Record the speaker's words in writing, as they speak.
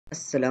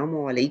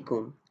Assalamu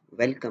alaikum.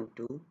 Welcome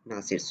to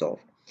Nasir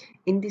Soft.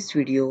 In this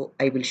video,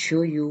 I will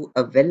show you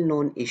a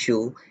well-known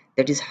issue,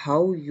 that is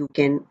how you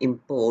can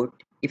import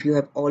if you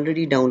have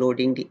already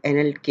downloading the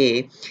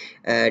NLK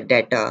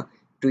data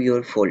to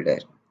your folder.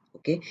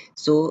 Okay,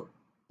 so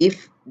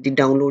if the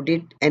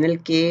downloaded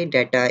NLK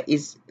data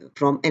is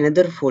from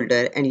another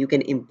folder and you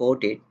can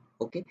import it.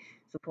 Okay,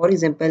 so for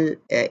example,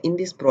 in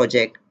this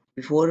project,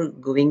 before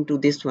going to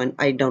this one,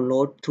 I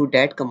download through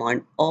that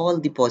command all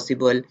the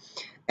possible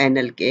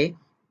nlk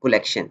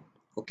collection.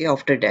 Okay,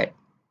 after that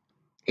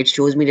it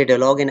shows me the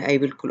dialog and I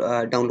will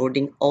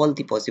downloading all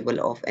the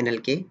possible of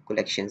nlk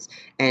collections,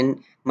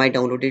 and my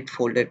downloaded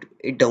folder,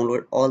 it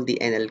download all the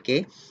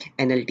nltk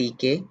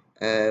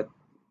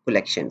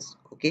collections.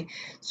 Okay,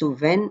 so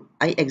when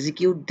I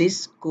execute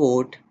this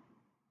code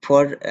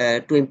for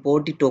to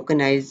import the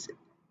tokenize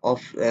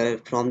of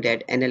from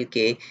that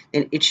nlk,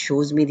 then it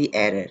shows me the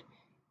error.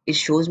 It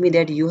shows me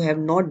that you have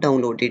not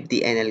downloaded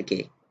the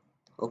nlk.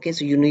 Okay,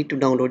 so you need to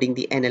downloading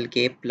the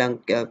nlk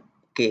plunk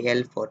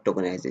kl for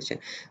tokenization.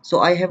 So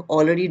I have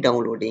already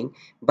downloading,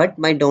 but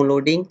my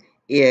downloading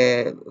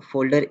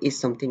folder is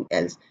something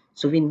else.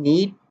 So we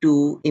need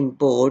to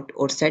import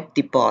or set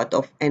the path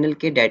of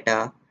nlk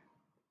data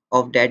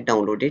of that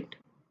downloaded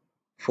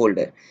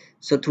folder.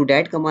 So through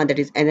that command, that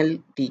is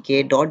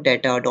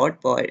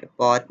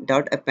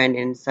nltk.data.path.append,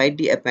 inside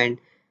the append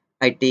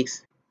I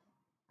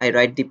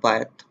write the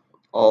path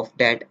of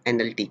that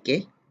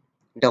nltk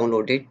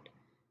downloaded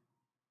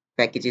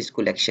packages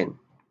collection.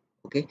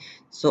 Okay,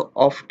 so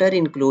after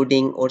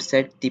including or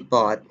set the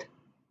path,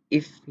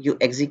 if you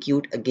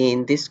execute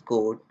again this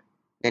code,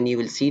 then you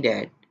will see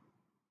that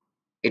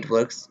it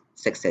works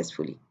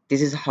successfully.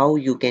 This is how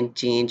you can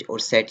change or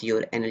set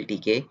your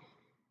nltk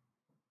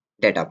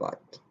data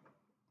path.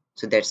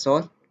 So that's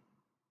all.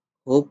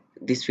 Hope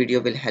this video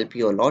will help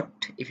you a lot.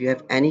 If you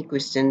have any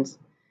questions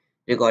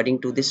regarding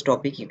to this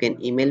topic, you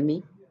can email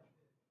me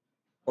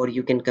or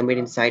you can comment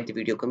inside the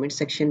video comment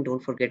section.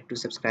 Don't forget to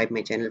subscribe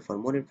my channel for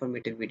more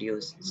informative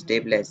videos. Stay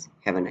blessed.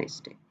 Have a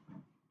nice day.